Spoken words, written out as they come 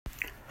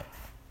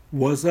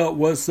What's up?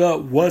 What's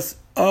up,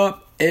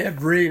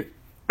 Sorry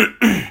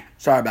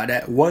about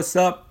that. What's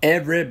up,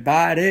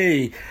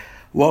 everybody?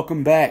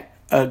 Welcome back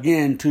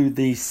again to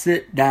the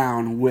Sit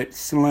Down with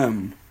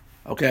Slim.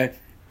 Okay?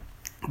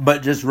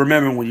 But just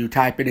remember when you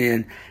type it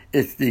in,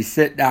 it's the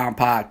Sit Down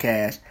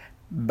Podcast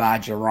by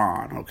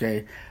Jerron.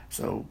 Okay?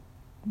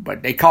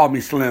 But they call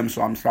me Slim,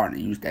 so I'm starting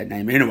to use that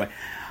name. Anyway.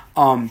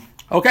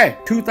 Okay,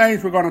 two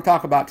things we're going to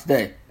talk about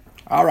today.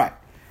 All right.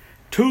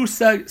 Two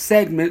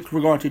segments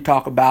we're going to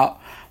talk about.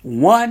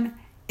 One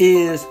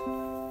is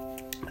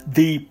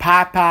the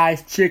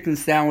Popeyes chicken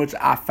sandwich.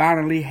 I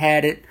finally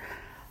had it.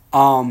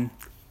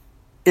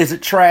 Is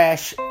it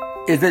trash?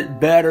 Is it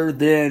better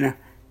than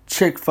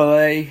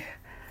Chick-fil-A?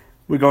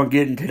 We're going to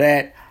get into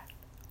that.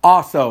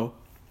 Also,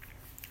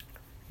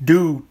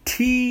 do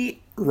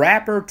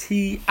rapper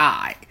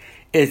T.I.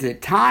 Is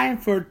it time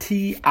for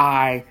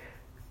T.I.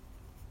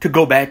 to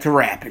go back to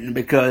rapping?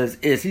 Because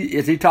is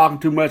he talking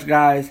too much,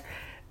 guys?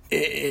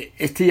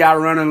 Is T.I.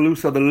 running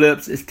loose of the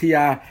lips? Is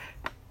T.I.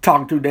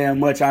 talking too damn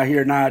much out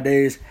here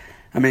nowadays?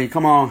 I mean,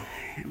 come on.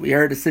 We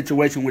heard the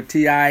situation with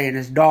T.I. and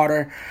his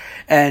daughter.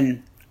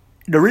 And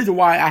the reason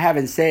why I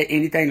haven't said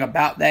anything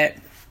about that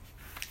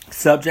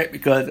subject,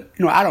 because,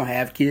 I don't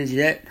have kids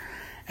yet.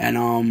 And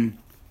I'm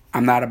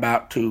not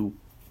about to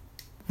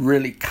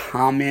really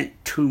comment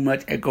too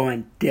much and go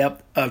in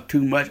depth of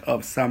too much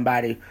of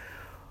somebody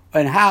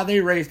and how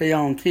they raise their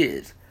own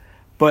kids.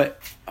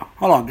 But,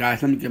 hold on,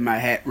 guys. Let me get my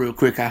hat real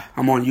quick.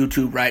 I'm on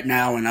YouTube right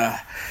now, and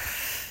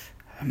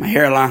my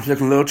hairline's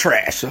looking a little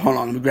trash. So, hold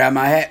on. Let me grab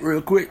my hat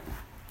real quick.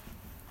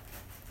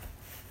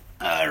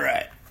 All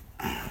right.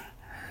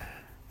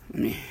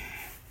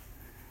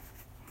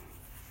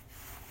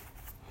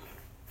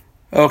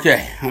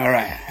 Okay. All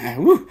right.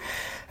 Woo.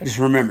 I just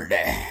remembered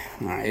that.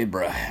 All right,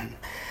 bro.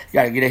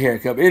 Got to get a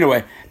haircut. But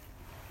anyway.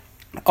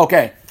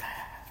 Okay.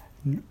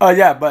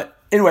 But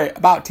anyway,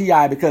 about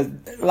T.I., because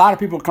a lot of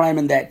people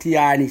claiming that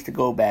T.I. needs to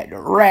go back to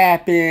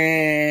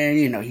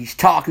rapping. He's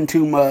talking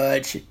too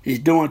much. He's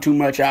doing too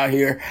much out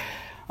here.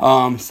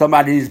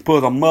 Somebody needs to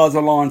put a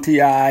muzzle on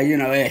T.I.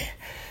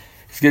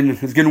 It's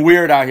getting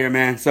weird out here,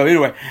 man. So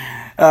anyway,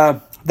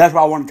 that's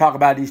why I want to talk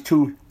about these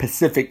two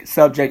specific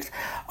subjects.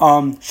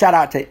 Shout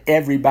out to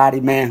everybody,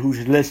 man,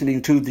 who's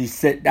listening to the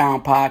Sit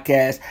Down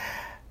Podcast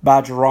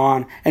by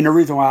Jerron. And the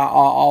reason why I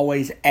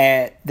always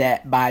add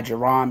that by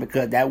Jerron,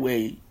 because that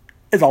way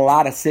there's a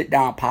lot of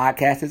sit-down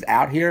podcasters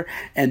out here.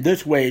 And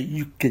this way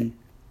you can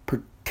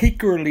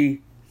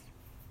completely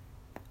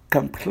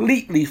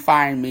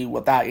find me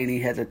without any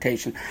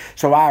hesitation.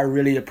 So I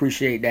really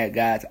appreciate that,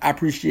 guys. I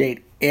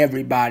appreciate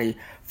everybody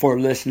for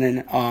listening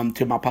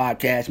to my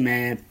podcast,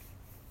 man.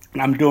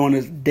 I'm doing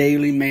this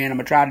daily, man. I'm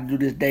going to try to do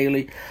this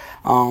daily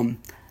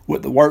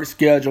with the work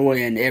schedule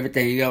and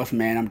everything else,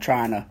 man. I'm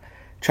trying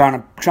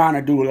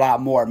to do a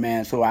lot more,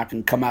 man, so I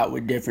can come out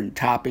with different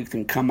topics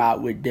and come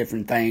out with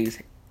different things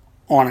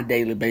on a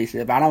daily basis.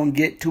 If I don't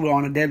get to it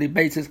on a daily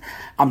basis,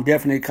 I'm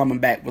definitely coming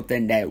back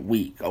within that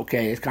week,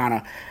 okay?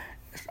 I'm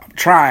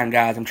trying,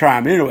 guys. I'm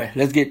trying. But anyway,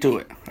 let's get to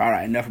it. All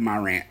right, enough of my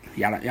rant.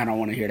 Y'all don't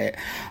want to hear that.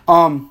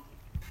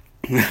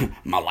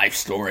 My life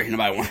story.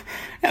 Nobody want.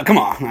 Yeah, come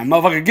on, man,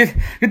 motherfucker. Get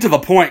to the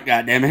point,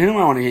 goddammit. Nobody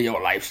want to hear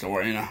your life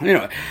story,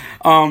 Anyway,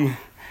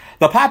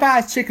 the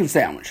Popeyes chicken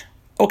sandwich.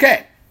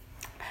 Okay.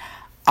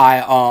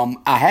 I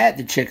had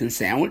the chicken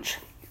sandwich,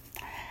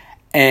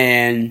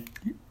 and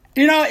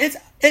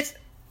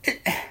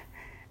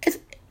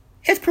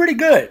it's pretty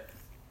good.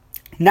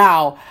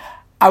 Now,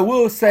 I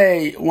will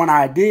say, when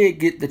I did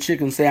get the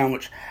chicken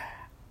sandwich,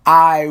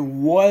 I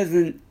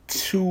wasn't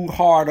too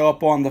hard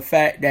up on the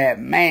fact that,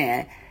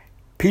 man,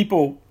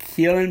 people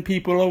killing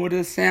people over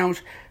this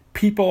sandwich.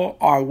 People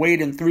are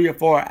waiting 3 or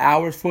 4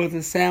 hours for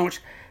the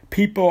sandwich.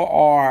 People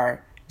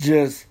are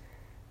just,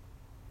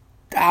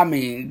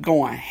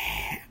 going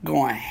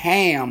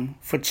ham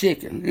for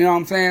chicken. You know what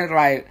I'm saying?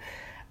 Like,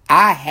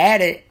 I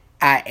had it.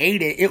 I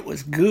ate it. It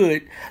was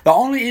good. The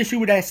only issue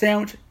with that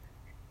sandwich,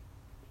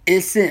 it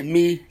sent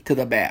me to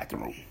the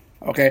bathroom.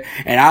 Okay?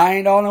 And I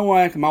ain't the only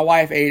one, because my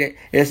wife ate it.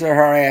 It sent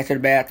her ass to the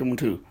bathroom,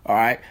 too. All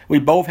right? We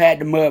both had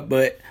the mud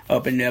butt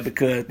up in there,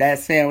 because that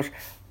sandwich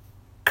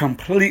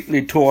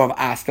completely tore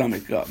our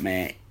stomach up,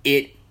 man.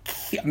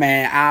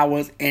 I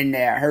was in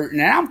there hurting.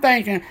 And I'm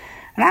thinking,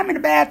 and I'm in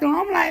the bathroom,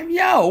 I'm like,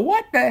 yo,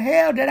 what the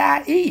hell did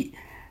I eat?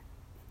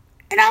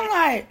 And I'm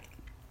like,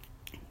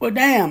 well,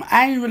 damn,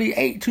 I ain't really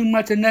ate too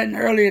much of nothing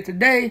earlier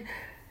today,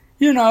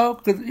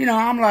 because,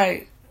 I'm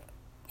like,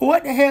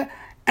 what the hell?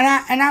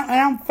 And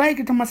I'm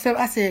thinking to myself,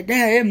 I said,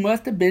 damn, it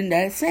must have been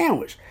that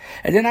sandwich.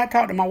 And then I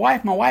talked to my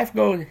wife. My wife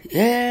goes,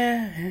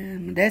 yeah,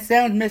 that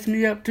sandwich messed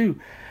me up too.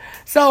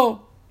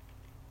 So,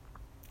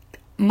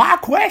 my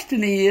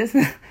question is,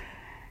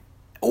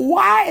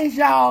 why is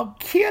y'all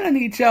killing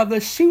each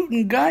other,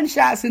 shooting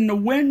gunshots in the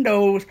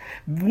windows,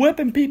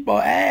 whipping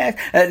people's ass?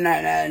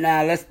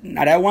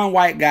 Now that one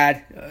white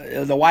guy, it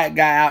was a white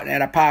guy out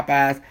at a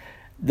Popeyes.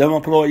 Them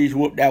employees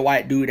whooped that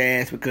white dude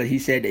ass because he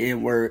said the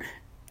N-word.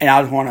 And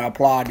I just want to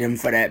applaud them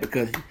for that,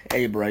 because,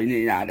 hey, bro,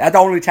 that's the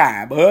only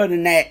time. But other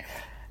than that,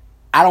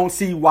 I don't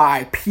see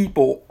why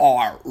people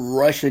are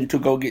rushing to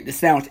go get the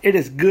sandwich. It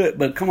is good,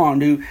 but come on,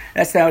 dude.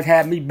 That sandwich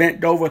had me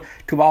bent over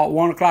to about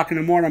 1 o'clock in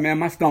the morning, man.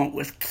 My stomach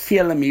was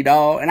killing me,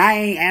 dog. And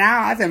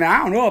I said, man,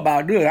 I don't know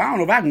about this. I don't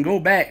know if I can go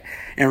back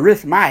and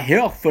risk my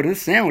health for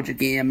this sandwich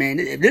again, man.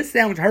 If this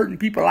sandwich hurting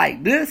people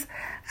like this,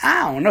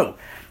 I don't know.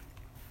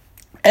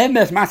 It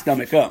messed my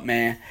stomach up,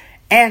 man.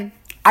 And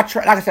I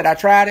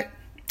tried it.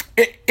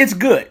 It's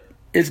good.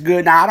 It's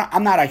good. Now,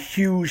 I'm not a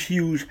huge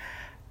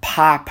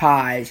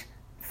Popeyes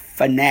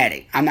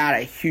fanatic. I'm not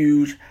a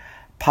huge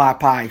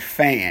Popeyes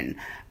fan.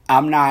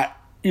 I'm not,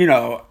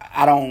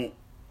 I don't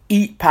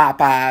eat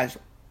Popeyes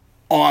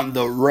on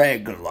the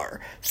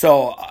regular.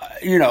 So,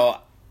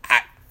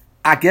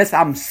 I guess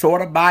I'm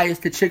sort of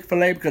biased to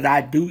Chick-fil-A because I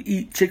do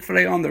eat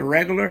Chick-fil-A on the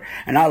regular.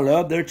 And I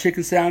love their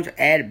chicken sandwich,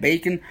 add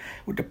bacon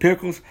with the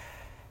pickles,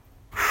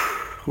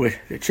 with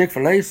the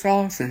Chick-fil-A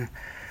sauce. And,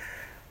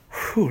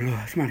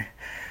 Lord, somebody.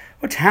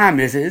 What time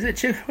is it?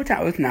 Is it what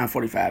time? It's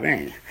 9:45.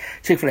 Ain't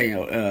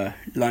Chick-fil-A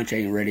lunch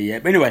ain't ready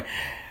yet. But anyway,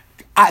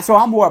 so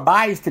I'm more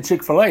biased to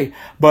Chick-fil-A.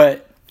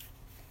 But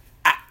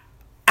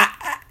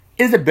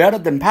is it better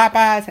than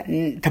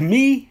Popeyes? To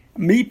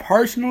me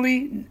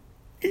personally,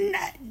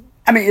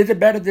 I mean, is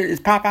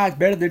Popeyes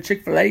better than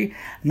Chick-fil-A?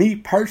 Me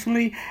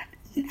personally,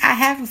 I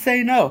have to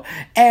say no.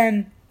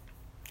 And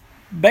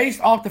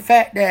based off the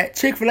fact that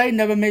Chick-fil-A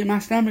never made my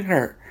stomach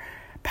hurt,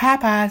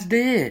 Popeyes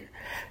did.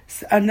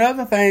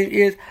 Another thing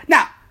is,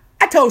 now,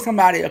 I told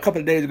somebody a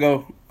couple of days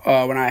ago,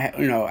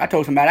 I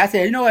told somebody, I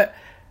said, you know what,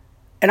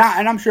 and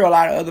I'm sure a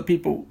lot of other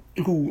people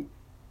who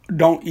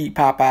don't eat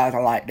Popeyes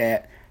or like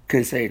that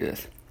can say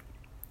this.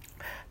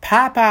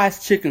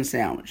 Popeyes chicken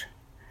sandwich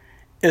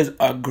is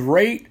a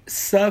great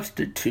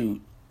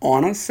substitute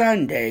on a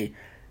Sunday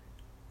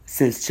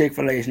since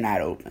Chick-fil-A is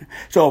not open.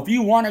 So if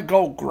you want to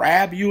go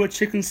grab you a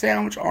chicken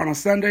sandwich on a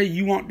Sunday,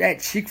 you want that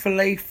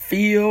Chick-fil-A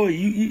feel,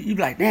 you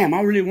be like, damn, I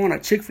really want a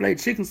Chick-fil-A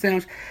chicken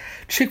sandwich.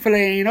 Chick-fil-A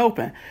ain't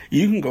open.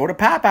 You can go to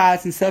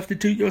Popeyes and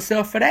substitute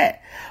yourself for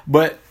that.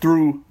 But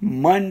through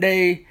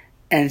Monday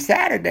and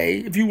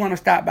Saturday, if you want to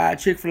stop by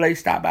Chick-fil-A,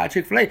 stop by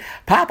Chick-fil-A.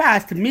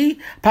 Popeyes, to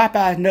me,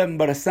 Popeyes nothing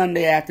but a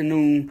Sunday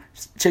afternoon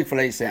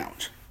Chick-fil-A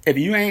sandwich. If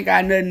you ain't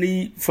got nothing to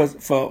eat,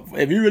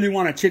 if you really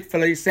want a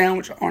Chick-fil-A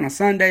sandwich on a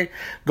Sunday,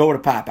 go to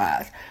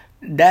Popeyes.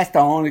 That's the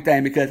only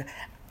thing, because,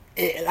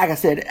 like I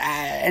said,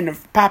 and the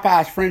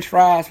Popeyes French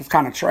fries was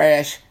kind of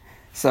trash.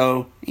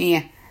 So,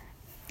 yeah,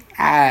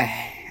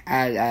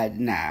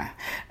 nah.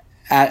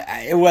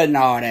 It wasn't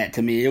all that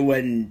to me. It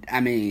wasn't,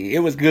 I mean, it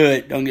was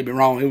good. Don't get me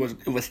wrong.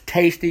 It was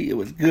tasty. It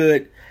was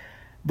good.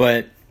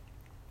 But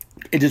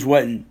it just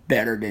wasn't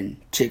better than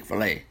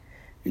Chick-fil-A.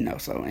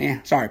 So,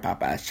 sorry,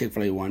 Popeyes,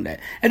 Chick-fil-A won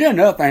that. And then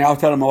another thing, I was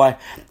telling my wife,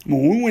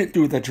 when we went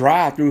through the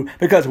drive-thru,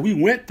 because we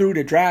went through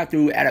the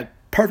drive-thru at a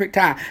perfect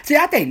time. See,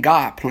 I think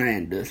God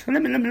planned this.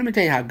 Let me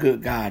tell you how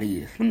good God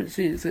is. Let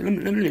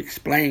me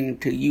explain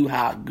to you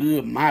how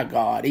good my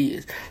God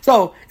is.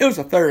 So, it was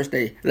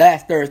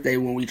last Thursday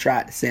when we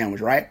tried the sandwich,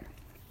 right?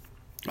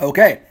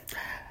 Okay.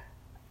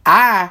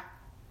 I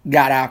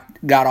got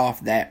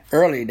off that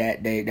early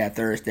that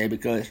Thursday,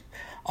 because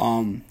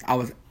I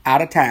was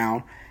out of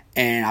town.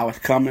 And I was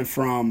coming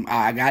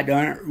I got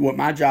done with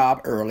my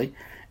job early,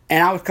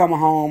 and I was coming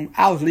home.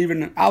 I was like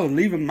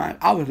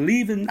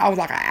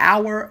an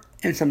hour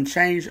and some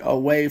change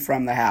away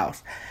from the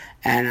house,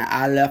 and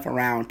I left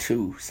around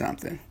 2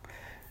 something.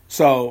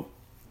 So,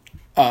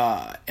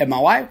 and my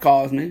wife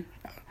calls me,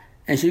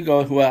 and she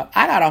goes, well,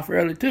 I got off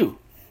early too.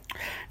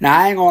 Now,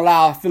 I ain't gonna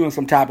lie, I was feeling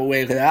some type of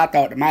way, because I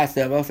thought to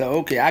myself, I said,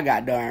 okay, I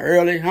got done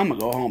early. I'm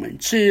gonna go home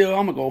and chill.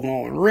 I'm gonna go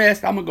home and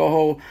rest. I'm gonna go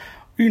home,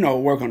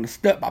 work on my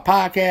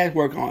podcast,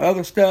 work on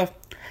other stuff.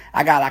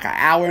 I got like an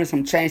hour and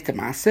some change to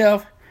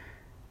myself.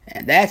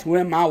 And that's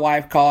when my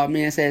wife called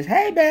me and says,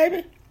 hey,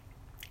 baby,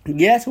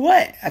 guess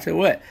what? I said,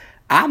 what?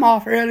 I'm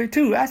off early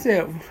too. I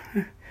said,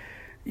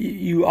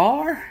 you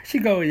are? She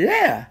goes,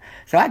 yeah.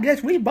 So I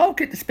guess we both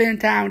get to spend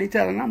time with each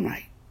other. And I'm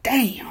like,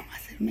 damn. I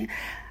said, man.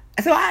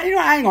 So I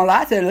ain't gonna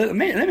lie. I said, let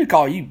me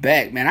call you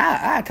back, man.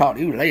 I talk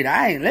to you later.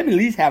 Let me at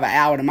least have an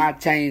hour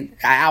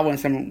and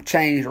some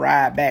change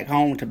ride back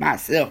home to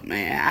myself,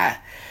 man.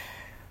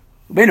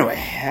 But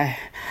anyway,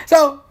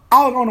 so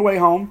I was on the way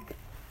home,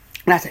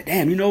 and I said,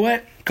 damn, you know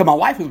what? Because my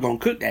wife was gonna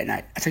cook that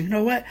night. I said, you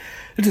know what?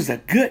 This is a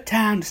good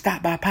time to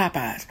stop by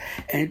Popeyes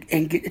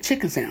and get the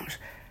chicken sandwich.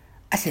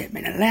 I said,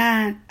 man, the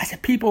line. I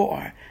said, people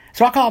are.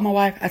 So I called my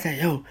wife. I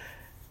said, yo,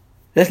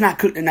 let's not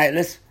cook tonight.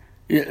 Let's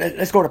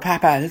go to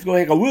Popeyes. Let's go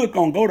ahead. We're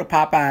going to go to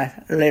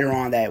Popeyes later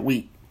on that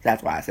week.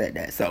 That's why I said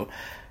that. So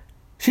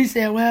she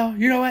said, well,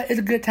 you know what? It's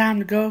a good time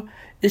to go.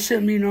 It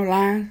shouldn't be no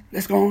lines.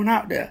 Let's go on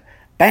out there.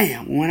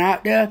 Bam. Went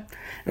out there.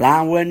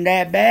 Line wasn't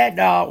that bad,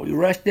 dog. We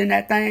rushed in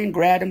that thing,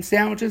 grabbed them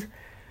sandwiches.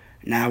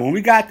 Now, when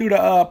we got through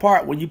the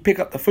part where you pick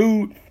up the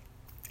food,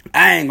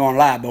 I ain't going to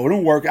lie, but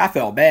them workers, I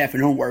felt bad for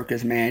them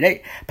workers, man.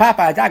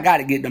 Popeyes, I got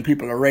to get them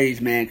people a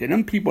raise, man, because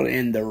them people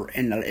in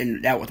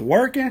that was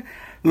working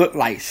looked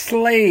like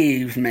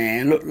slaves,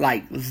 man. Looked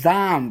like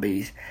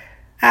zombies.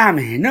 I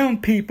mean,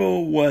 them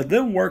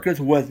workers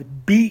was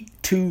beat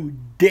to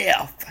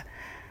death.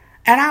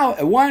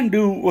 And one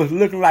dude was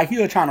looking like he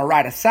was trying to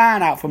write a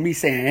sign out for me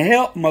saying,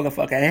 help,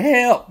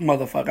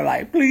 motherfucker.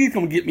 Like, please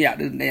come get me out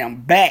this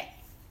damn back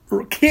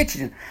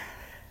kitchen.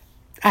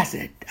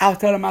 I was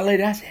telling my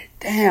lady, I said,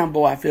 damn,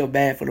 boy, I feel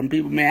bad for them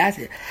people, man. I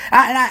said,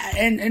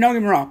 and don't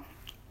get me wrong,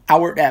 I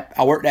worked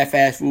at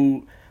fast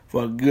food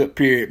for a good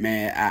period,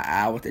 man.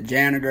 I was the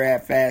janitor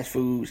at fast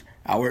foods.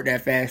 I worked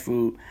at fast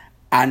food.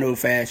 I know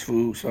fast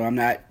food, so I'm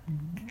not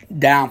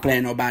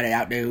downplaying nobody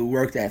out there who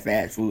works at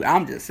fast food.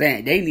 I'm just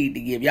saying, they need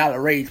to give y'all a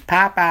raise.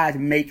 Popeye's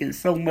making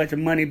so much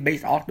money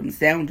based off them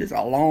sandwiches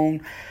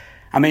alone.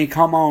 I mean,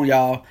 come on,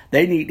 y'all.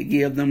 They need to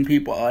give them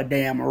people a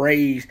damn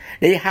raise.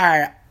 They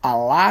hire a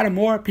lot of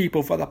more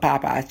people for the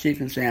Popeye's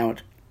chicken sandwich.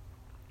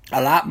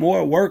 A lot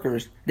more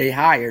workers they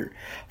hired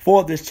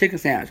for this chicken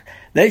sandwich.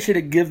 They should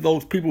have given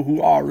those people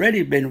who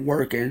already been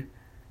working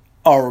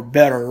a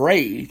better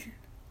raise.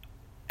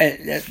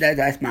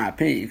 That's my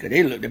opinion, because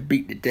they looked to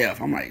beat to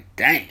death. I'm like,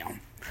 damn.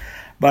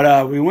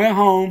 But we went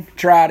home,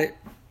 tried it.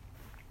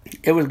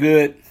 It was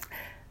good.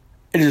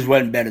 It just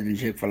wasn't better than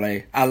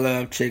Chick-fil-A. I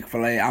love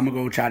Chick-fil-A. I'm going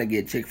to go try to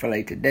get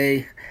Chick-fil-A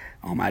today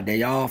on my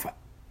day off.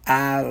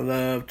 I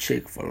love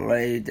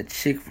Chick-fil-A. The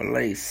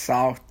Chick-fil-A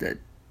sauce, the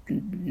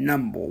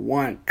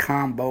 #1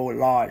 combo,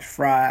 large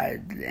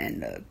fries,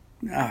 and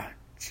I'm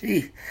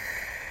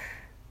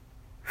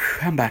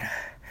about to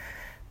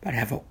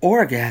have an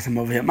orgasm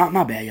over here.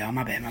 My bad, y'all.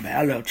 My bad.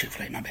 I love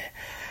Chick-fil-A. My bad.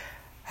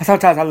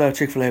 Sometimes I love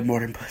Chick-fil-A more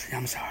than pussy.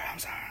 I'm sorry.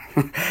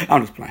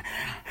 I'm just playing.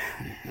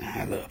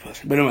 I love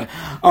pussy. But anyway,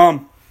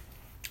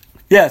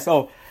 yeah,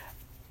 so,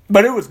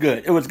 but it was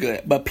good.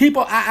 But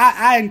people,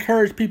 I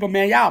encourage people,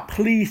 man, y'all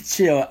please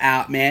chill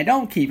out, man.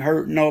 Don't keep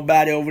hurting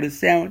nobody over the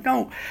sandwich.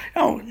 Don't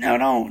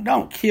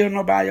kill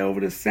nobody over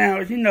the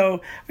sandwich. You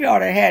know, we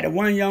already had the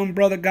one young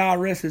brother,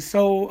 God rest his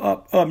soul,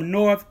 up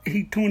north.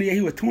 He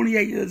was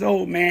 28 years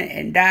old, man,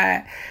 and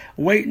died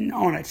waiting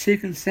on a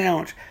chicken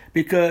sandwich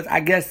because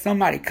I guess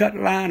somebody cut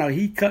the line or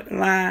he cut the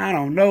line. I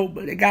don't know,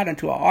 but they got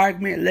into an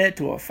argument, led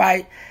to a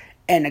fight,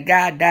 and the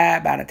guy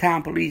died by the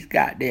time police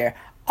got there.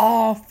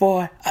 All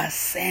for a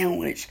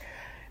sandwich.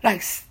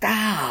 Like,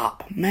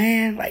 stop,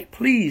 man. Like,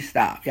 please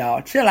stop,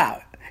 y'all. Chill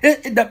out.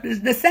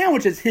 The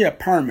sandwich is here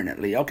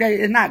permanently, okay?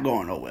 It's not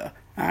going nowhere,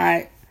 all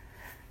right?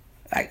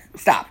 Like,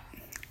 stop.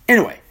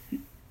 Anyway,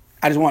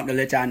 I just wanted to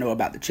let y'all know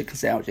about the chicken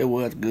sandwich. It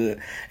was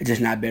good. It's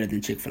just not better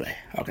than Chick-fil-A.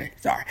 Okay,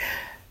 sorry.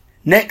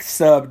 Next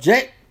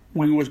subject,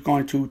 we was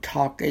going to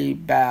talk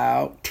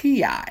about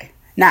T.I.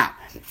 Now,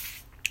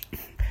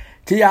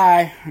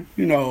 T.I.,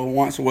 you know,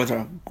 once was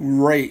a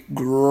great,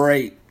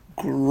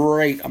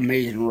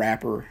 amazing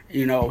rapper.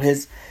 You know,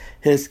 his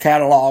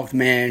catalogs,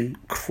 man,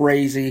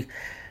 crazy.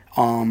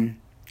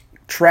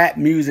 Trap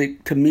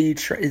music, to me,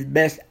 his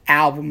best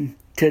album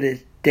to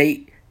this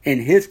date in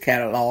his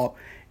catalog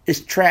is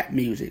Trap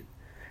Music.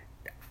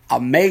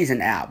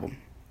 Amazing album.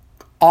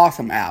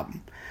 Awesome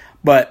album.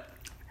 But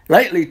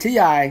lately,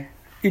 T.I.,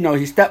 you know,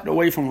 he stepped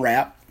away from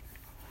rap.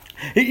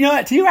 You know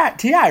what?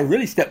 T.I.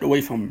 really stepped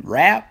away from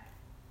rap.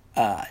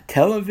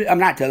 Television,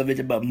 not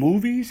television, but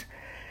movies.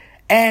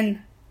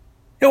 And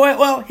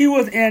well, he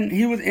was in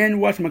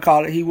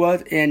whatchamacallit, he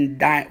was in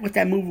what's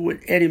that movie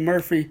with Eddie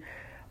Murphy?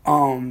 He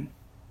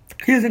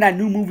was in that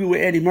new movie with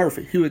Eddie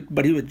Murphy.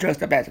 But he was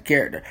dressed up as a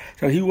character.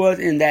 So he was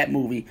in that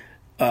movie,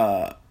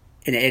 in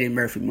the Eddie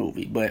Murphy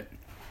movie. But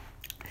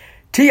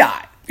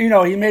T.I., you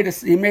know, he made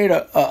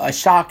a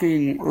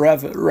shocking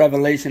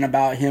revelation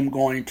about him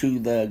going to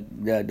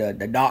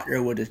the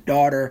doctor with his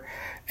daughter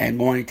and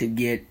going to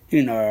get,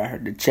 you know,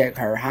 to check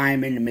her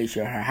hymen, to make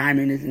sure her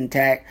hymen is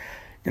intact,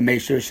 to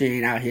make sure she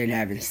ain't out here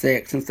having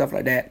sex and stuff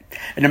like that.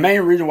 And the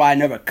main reason why I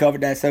never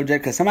covered that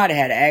subject, because somebody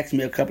had asked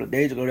me a couple of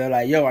days ago, they're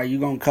like, yo, are you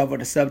going to cover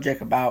the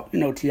subject about, you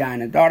know, T.I.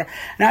 and his daughter?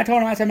 And I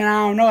told him, I said, man,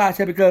 I don't know. I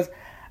said, because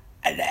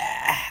I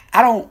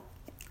don't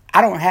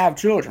have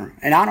children,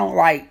 and I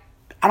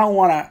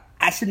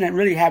shouldn't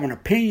really have an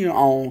opinion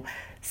on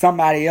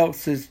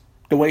the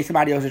way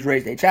somebody else has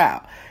raised their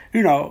child.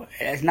 You know,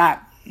 it's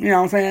not, you know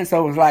what I'm saying?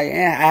 So it's like, I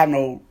have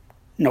no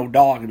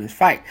dog in this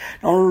fight.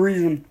 The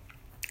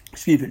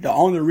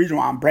only reason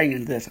why I'm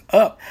bringing this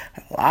up,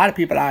 a lot of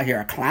people out here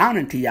are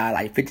clowning T.I.,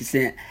 like 50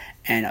 Cent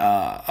and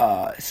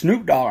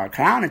Snoop Dogg are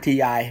clowning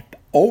T.I.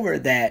 over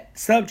that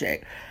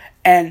subject.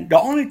 And the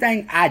only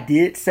thing I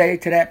did say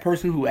to that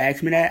person who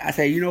asked me that, I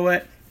said, you know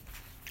what?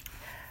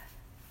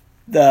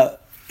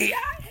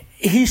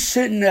 He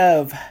shouldn't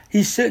have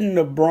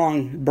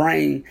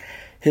bring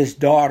his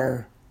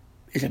daughter.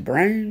 Is it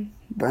brung?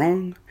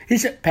 He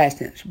should, past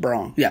tense,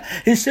 brung. Yeah.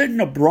 He shouldn't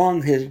have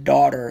brung his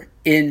daughter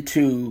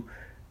into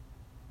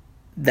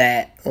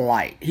that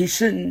light. He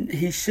shouldn't,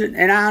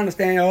 and I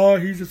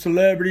understand, he's a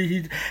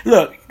celebrity.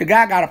 Look, the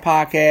guy got a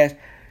podcast.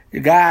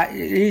 The guy,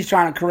 he's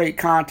trying to create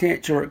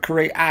content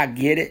I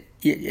get it.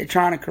 You're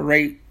trying to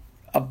create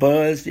a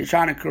buzz. You're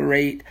trying to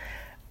create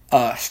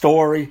a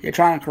story. You're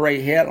trying to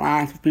create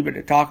headlines for people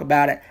to talk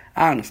about it.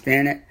 I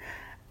understand it.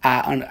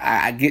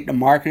 I get the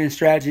marketing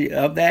strategy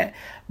of that,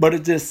 but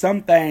it's just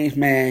some things,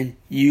 man,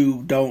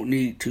 you don't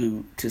need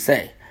to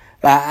say.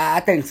 Like, I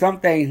think some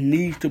things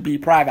need to be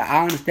private.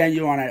 I understand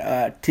you're on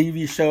a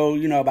TV show,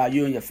 about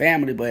you and your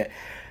family, but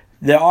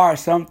there are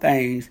some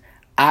things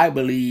I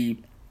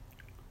believe,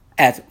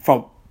 as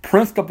from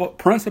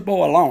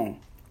principle alone,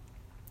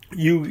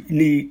 you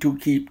need to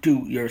keep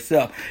to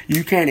yourself.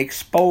 You can't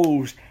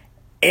expose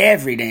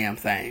every damn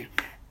thing.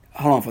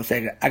 Hold on for a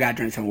second. I gotta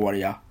drink some water,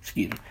 y'all.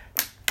 Excuse me.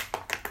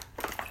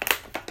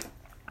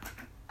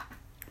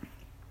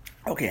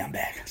 Okay, I'm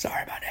back.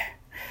 Sorry about that.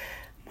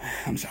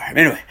 I'm sorry. But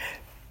anyway,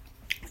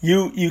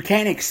 you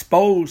can't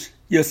expose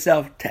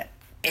yourself to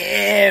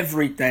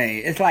everything.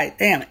 It's like,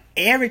 damn,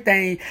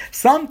 everything.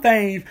 Some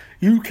things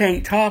you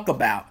can't talk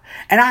about.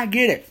 And I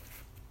get it.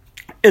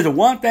 It's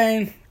one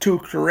thing to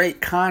create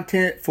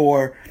content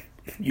for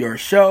your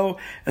show.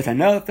 It's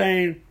another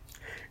thing,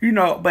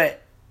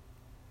 but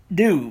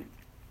dude,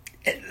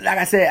 like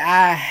I said,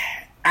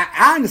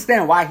 I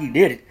understand why he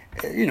did it.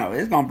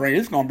 It's gonna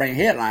bring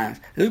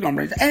headlines.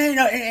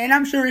 And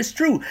I'm sure it's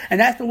true. And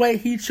that's the way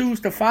he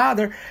chooses to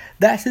father.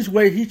 That's his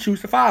way he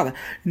chooses to father.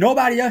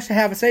 Nobody else should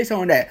have a say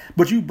so on that.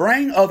 But you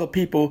bring other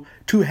people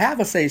to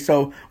have a say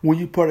so when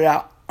you put it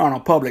out on a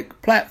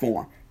public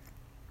platform.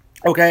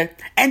 Okay?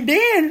 And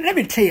then, let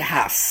me tell you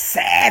how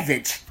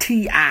savage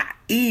T.I.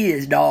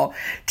 is, dog.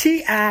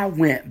 T.I.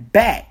 went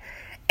back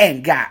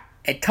and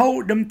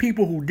told them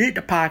people who did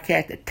the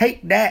podcast to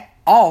take that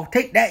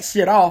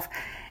shit off,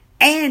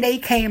 and they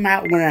came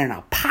out with an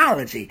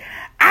apology.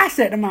 I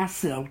said to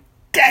myself,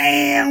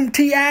 damn,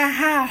 T.I.,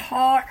 how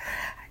hard.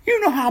 You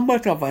know how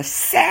much of a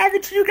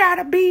savage you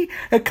gotta be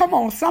to come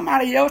on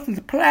somebody else's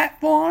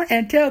platform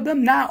and tell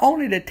them not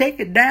only to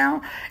take it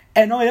down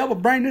and don't ever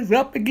bring this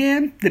up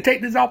again, to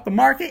take this off the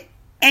market,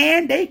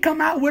 and they come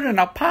out with an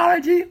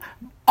apology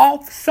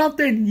off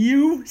something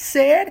you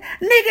said?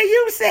 Nigga,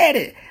 you said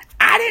it.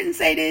 I didn't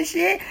say this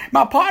shit.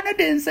 My partner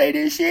didn't say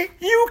this shit.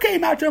 You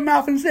came out your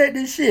mouth and said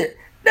this shit.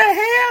 The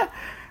hell?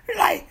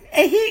 Like,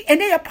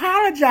 and they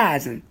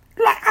apologizing.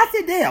 Like, I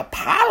said, they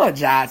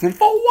apologizing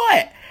for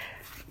what?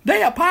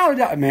 They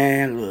apologize.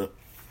 Man, look,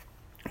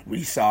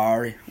 we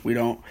sorry.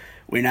 We're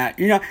not,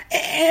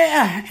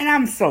 and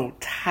I'm so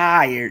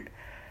tired.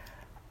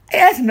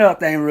 That's another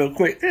thing real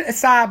quick.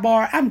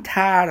 Sidebar, I'm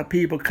tired of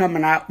people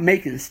coming out,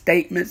 making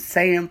statements,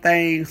 saying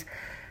things,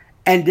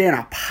 and then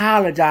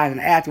apologizing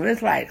afterwards.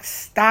 It's like,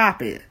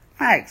 stop it.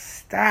 Like,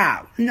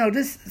 stop.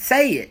 Just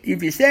say it.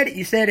 If you said it,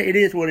 you said it. It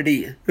is what it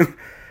is.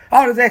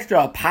 All this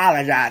extra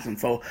apologizing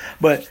for.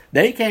 But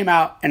they came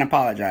out and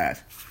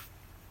apologized.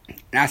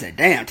 And I said,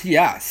 damn,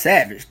 T.I.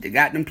 savage. They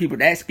got them people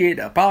that scared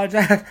to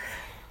apologize.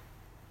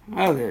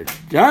 I said,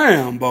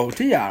 damn, bro,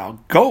 T.I. a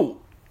goat.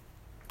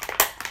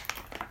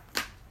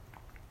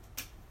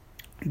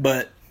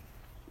 But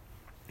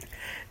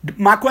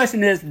my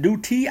question is, do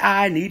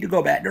T.I. need to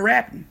go back to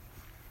rapping?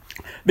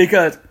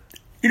 Because,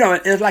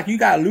 it's like you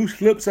got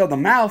loose lips of the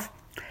mouth,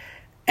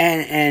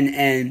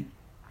 and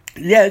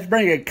yeah,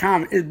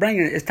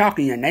 it's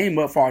talking your name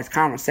up for his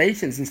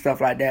conversations and stuff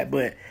like that.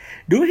 But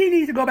do he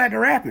need to go back to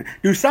rapping?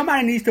 Do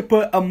somebody needs to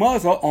put a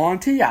muzzle on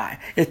T.I.?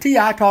 Is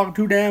T.I. talking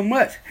too damn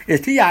much?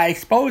 Is T.I.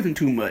 exposing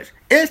too much?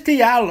 Is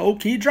T.I. low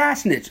key dry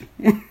snitching?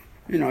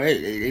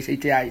 They say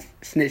T.I.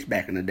 snitched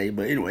back in the day,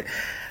 but anyway,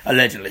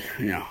 allegedly,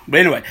 But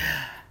anyway,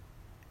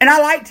 and I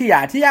like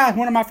T.I. T.I. is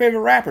one of my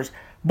favorite rappers,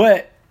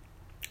 but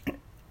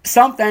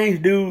some things,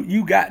 dude,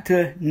 you got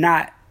to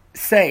not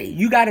say.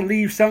 You got to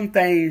leave some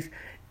things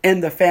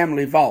in the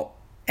family vault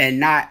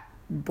and not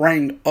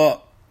bring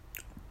up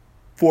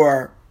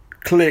for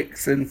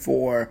clicks and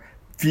for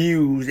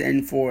views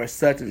and for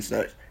such and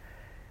such.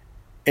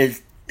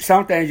 It's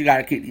some things you got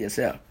to keep to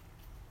yourself.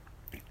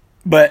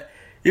 But,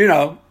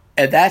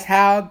 if that's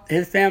how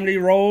his family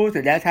rolls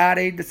and that's how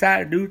they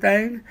decide to do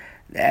things,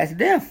 that's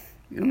them.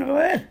 You know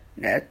what?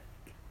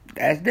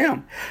 That's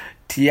them.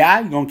 T.I.,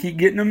 you're going to keep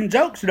getting them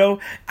jokes,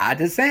 though. I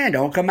just saying,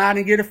 don't come out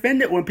and get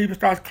offended when people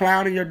start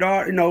clowning your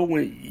daughter.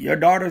 When your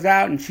daughter's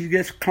out and she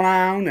gets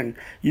clowned and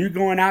you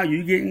going out,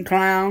 you getting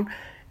clowned.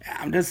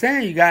 I'm just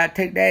saying, you got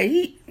to take that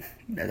heat.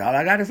 That's all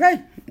I got to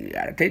say. You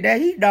got to take that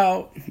heat,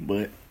 dog.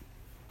 But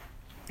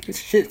this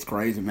shit's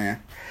crazy,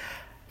 man.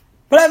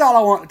 But that's all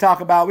I want to talk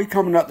about. We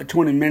coming up to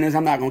 20 minutes.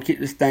 I'm not going to keep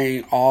this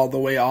thing all the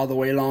way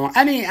long.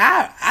 I mean,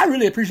 I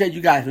really appreciate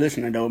you guys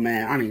listening, though,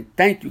 man. I mean,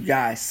 thank you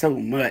guys so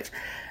much.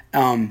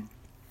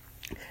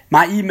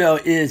 My email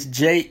is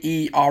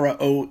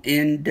jeronw,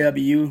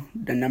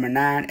 the number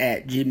 9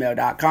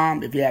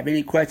 @gmail.com. If you have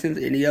any questions,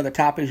 any other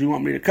topics you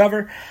want me to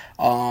cover,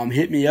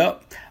 hit me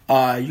up.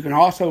 You can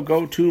also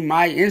go to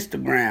my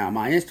Instagram.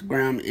 My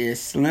Instagram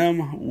is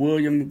Slim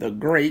William the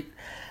Great.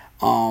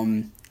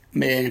 And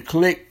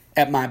click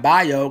at my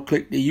bio,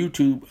 click the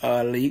YouTube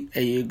link,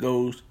 and it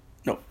goes.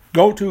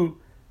 Go to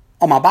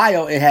on my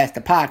bio. It has the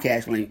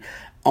podcast link.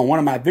 On one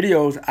of my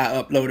videos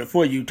I uploaded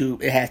for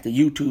YouTube, it has the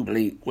YouTube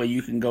link where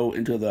you can go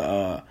into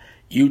the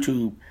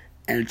YouTube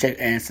and check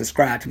and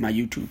subscribe to my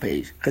YouTube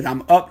page. Because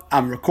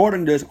I'm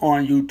recording this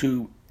on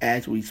YouTube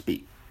as we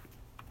speak.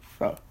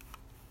 So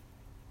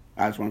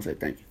I just want to say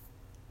thank you.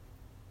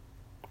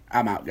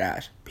 I'm out,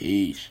 guys.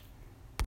 Peace.